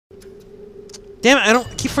Damn it, I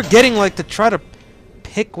keep forgetting, like, to try to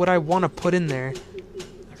pick what I want to put in there.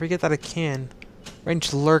 I forget that I can.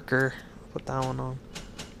 Wrench lurker. Put that one on.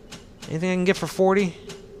 Anything I can get for 40?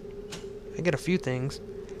 I get a few things.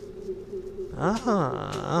 I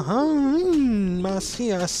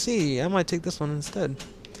see. I might take this one instead.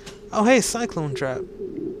 Oh, hey, cyclone trap.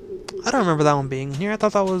 I don't remember that one being here. I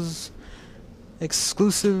thought that was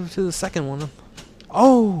exclusive to the second one.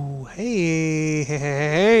 Oh,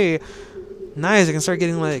 hey. Nice, I can start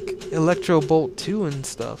getting, like, Electro Bolt 2 and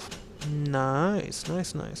stuff. Nice.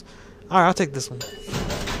 Alright, I'll take this one.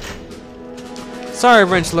 Sorry,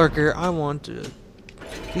 Wrench Lurker. I want to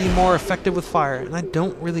be more effective with fire, and I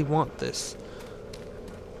don't really want this.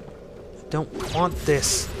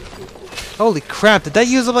 Holy crap, did that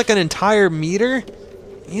use up, like, an entire meter?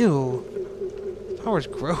 Ew. Power's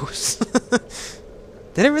gross.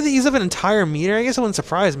 Did it really use up an entire meter? I guess it wouldn't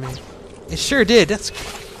surprise me. It sure did. That's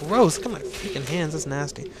gross. Look at my freaking hands. That's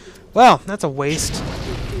nasty. Well, that's a waste.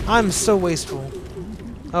 I'm so wasteful.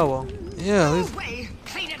 Oh well. Yeah.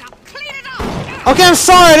 Okay, I'm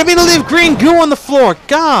sorry. I didn't mean to leave green goo on the floor.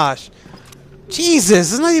 Gosh.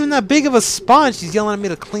 Jesus, it's not even that big of a spot. She's yelling at me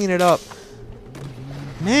to clean it up.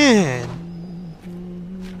 Man.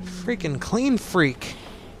 Freaking clean freak.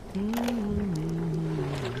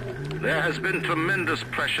 There has been tremendous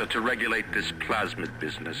pressure to regulate this plasmid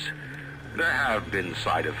business. There have been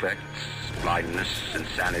side effects, blindness,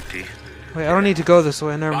 insanity. Wait, I don't need to go this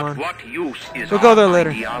way, never mind. But what use is we'll go there later.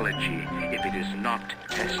 ideology if it is not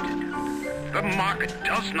tested? The market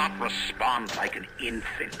does not respond like an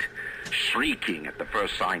infant, shrieking at the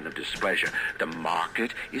first sign of displeasure. The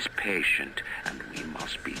market is patient, and we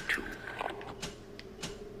must be too.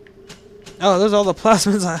 Oh, those are all the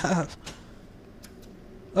plasmids I have.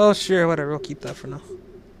 Oh, sure, whatever. We'll keep that for now.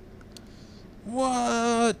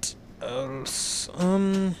 What else?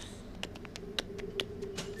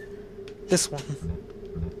 This one.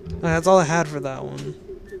 That's all I had for that one.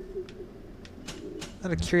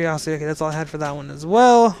 Out of curiosity, okay, that's all I had for that one as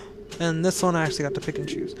well. And this one I actually got to pick and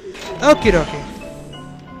choose. Okie dokie.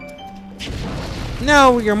 Now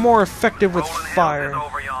we are more effective with fire.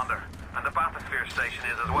 Over yonder, and the bathysphere station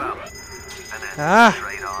is as well. And then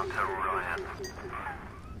straight on to Ryan.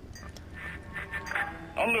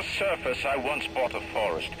 On the surface, I once bought a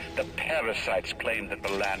forest. The parasites claimed that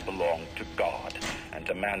the land belonged to God and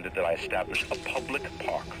demanded that I establish a public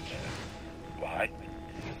park there. Why?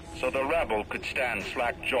 So the rebel could stand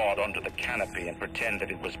slack-jawed under the canopy and pretend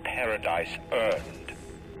that it was paradise earned.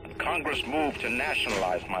 When Congress moved to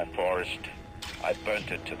nationalize my forest, I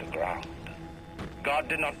burnt it to the ground. God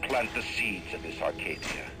did not plant the seeds of this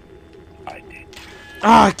Arcadia. I did.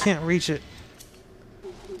 Ah, I can't reach it.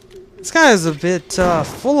 This guy is a bit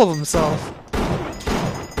full of himself.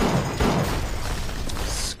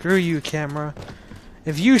 Screw you, camera.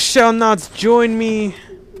 If you shall not join me,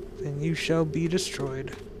 then you shall be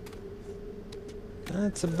destroyed.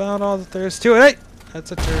 That's about all that there is to it. Hey!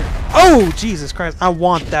 That's a turret. Oh, Jesus Christ. I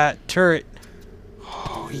want that turret.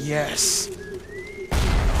 Oh, yes.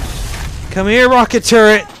 Come here, rocket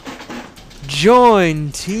turret.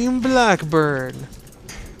 Join Team Blackbird.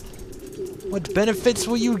 What benefits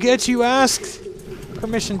will you get, you ask?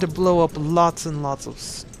 Permission to blow up lots and lots of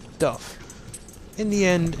stuff. In the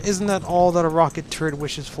end, isn't that all that a rocket turret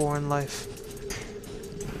wishes for in life?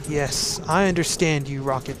 Yes, I understand you,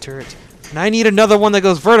 rocket turret. And I need another one that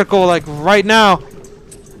goes vertical, like right now.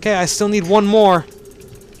 Okay, I still need one more.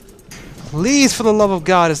 Please, for the love of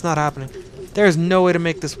God, it's not happening. There's no way to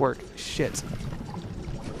make this work. Shit.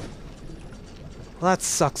 Well, that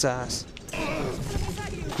sucks ass.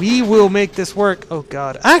 We will make this work. Oh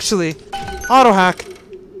god. Actually, auto hack.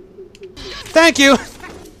 Thank you.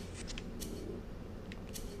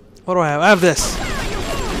 What do I have? I have this.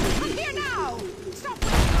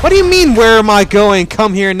 What do you mean, where am I going?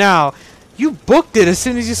 Come here now. You booked it as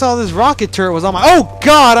soon as you saw this rocket turret was on my... Oh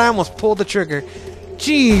god, I almost pulled the trigger.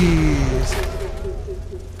 Jeez.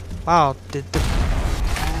 Wow. The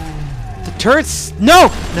turrets... No!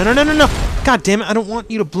 No. God damn it, I don't want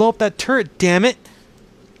you to blow up that turret, damn it.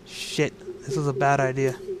 Shit, this is a bad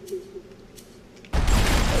idea.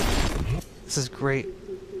 This is great.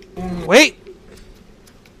 Wait!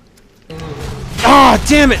 Ah, oh,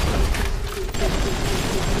 damn it!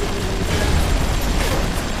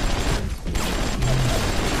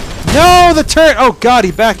 No, the turret! Oh god,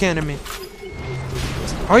 he backhanded me.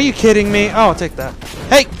 Are you kidding me? Oh, I'll take that.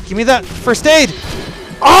 Hey, give me that first aid!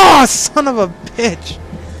 Oh, son of a bitch!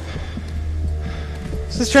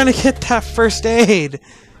 Just trying to get that first aid.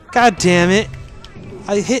 God damn it.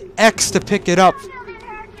 I hit X to pick it up.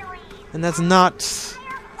 And that's not...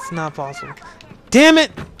 It's not possible. Damn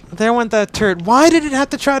it! There went that turret. Why did it have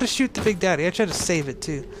to try to shoot the Big Daddy? I tried to save it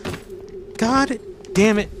too. God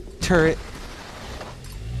damn it, turret.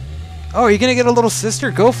 Oh, are you gonna get a little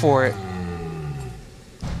sister? Go for it.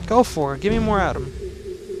 Go for it. Give me more Adam.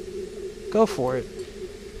 Go for it.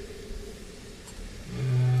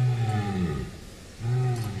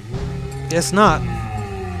 Guess not.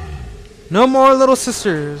 No more little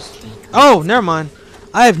sisters. Oh, never mind.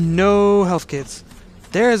 I have no health kits.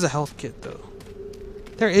 There is a health kit though.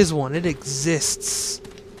 There is one. It exists.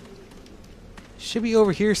 Should be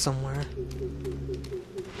over here somewhere.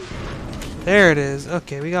 There it is.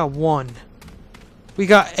 Okay, we got one. We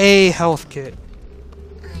got a health kit.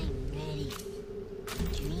 I'm ready for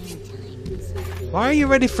dream time. Why are you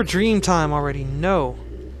ready for dream time already? No.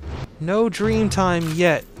 No dream time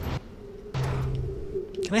yet.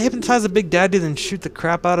 Can I hypnotize a Big Daddy then shoot the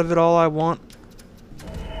crap out of it all I want?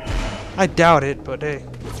 I doubt it, but hey.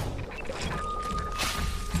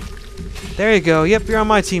 There you go. Yep, you're on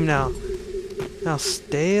my team now. Now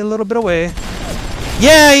stay a little bit away.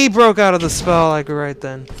 Yeah, he broke out of the spell like right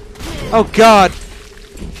then. Oh god.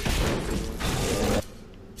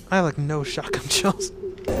 I have like no shotgun shells.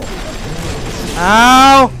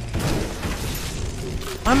 Ow!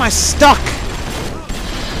 Why am I stuck?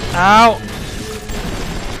 Ow!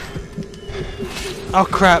 Oh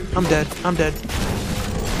crap, I'm dead. I'm dead.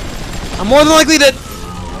 I'm more than likely dead!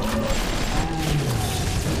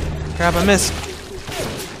 Crap, I missed.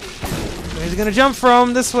 Where's he gonna jump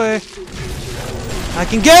from? This way. I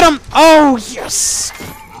can get him! Oh, yes!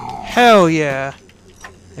 Hell yeah.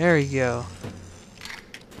 There you go.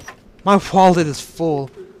 My wallet is full.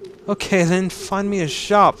 Okay, then find me a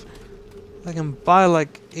shop. I can buy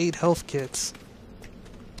like 8 health kits.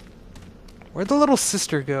 Where'd the little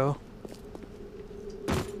sister go?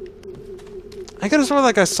 I could have sworn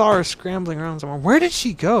like I saw her scrambling around somewhere. Where did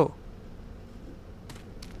she go?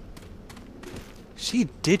 She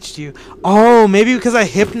ditched you. Oh, maybe because I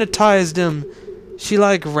hypnotized him. She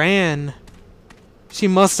like ran. She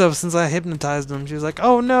must have since I hypnotized him. She was like,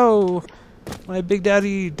 oh no. My Big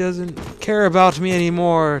Daddy doesn't care about me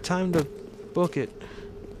anymore. Time to book it.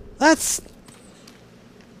 That's...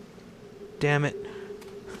 Damn it.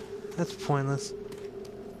 That's pointless.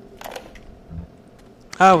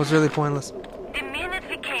 That was really pointless. The minute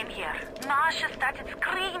we came here, Masha started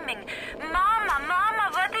screaming, Mama, Mama,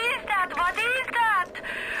 what is that? What is that?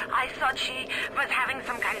 I thought she was having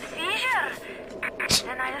some kind of seizure.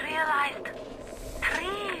 Then I realized,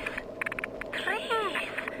 trees.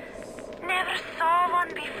 Never saw one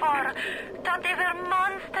before. Thought they were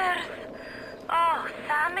monsters. Oh,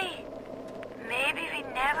 Sammy, maybe we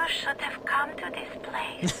never should have come to this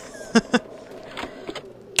place.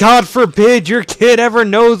 God forbid your kid ever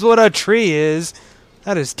knows what a tree is.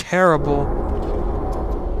 That is terrible.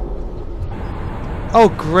 Oh,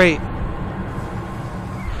 great.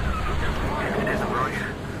 It isn't right.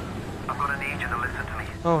 I'm gonna need you to listen to me.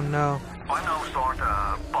 Oh, no. I'm no sort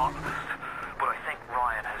of botanist, but I think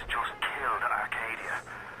Ryan has just killed Arcadia.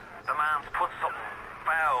 The man's put something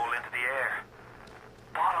foul into the air.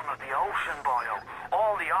 Bottom of the ocean, Bio.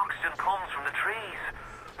 All the oxygen comes from the trees.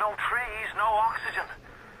 No trees, no oxygen.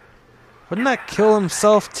 Wouldn't that kill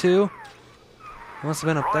himself too? He must have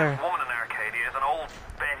been up there. Ryan's woman in Arcadia is an old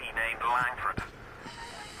Betty named Langford.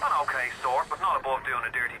 An okay sort, but not above doing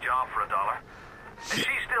a dirty job for $1. If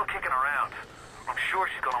she's still kicking around, I'm sure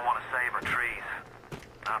she's gonna want to save her trees.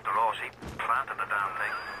 After all, she planted the damn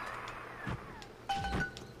thing.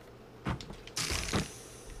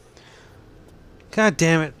 God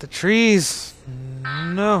damn it, the trees.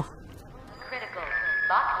 No. Critical.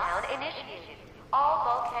 Lockdown initiated. All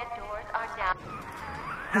bulkhead doors are now.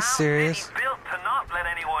 He's serious. It's built to not let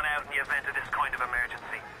anyone out in the event of this kind of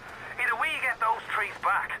emergency. Either we get those trees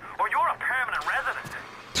back, or you're a permanent resident.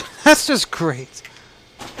 That's just great.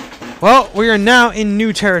 Well, we are now in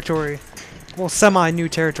new territory. Well, semi-new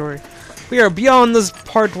territory. We are beyond this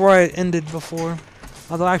part where I ended before.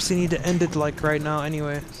 Although I actually need to end it like right now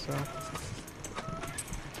anyway, so.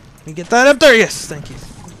 Let me get that up there. Yes, thank you.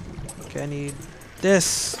 Okay, I need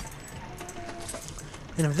this.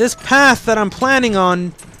 And if this path that I'm planning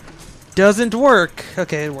on doesn't work...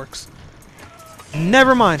 Okay, it works.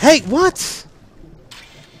 Never mind. Hey, what?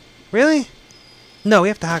 Really? No, we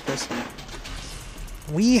have to hack this.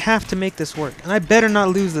 We have to make this work. And I better not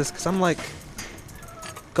lose this, because I'm like...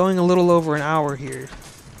 going a little over an hour here.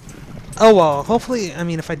 Oh well, hopefully, I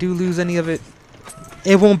mean, if I do lose any of it,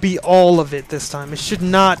 it won't be all of it this time. It should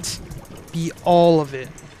not be all of it.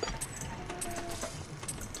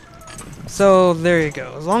 So, there you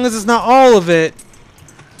go. As long as it's not all of it,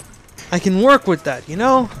 I can work with that, you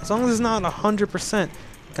know? As long as it's not 100%.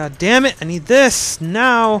 God damn it, I need this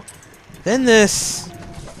now. Then this.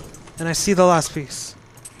 And I see the last piece.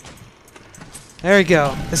 There we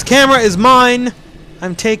go. This camera is mine.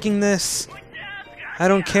 I'm taking this. I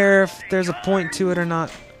don't care if there's a point to it or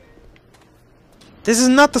not. This is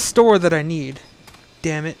not the store that I need.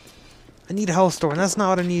 Damn it. I need a health store, and that's not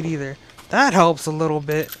what I need either. That helps a little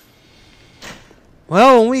bit.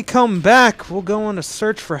 Well, when we come back, we'll go on a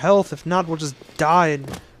search for health. If not, we'll just die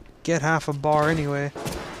and get half a bar anyway.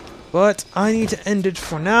 But I need to end it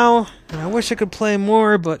for now. And I wish I could play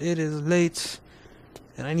more, but it is late.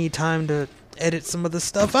 And I need time to edit some of the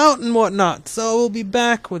stuff out and whatnot. So we'll be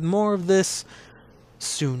back with more of this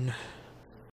soon.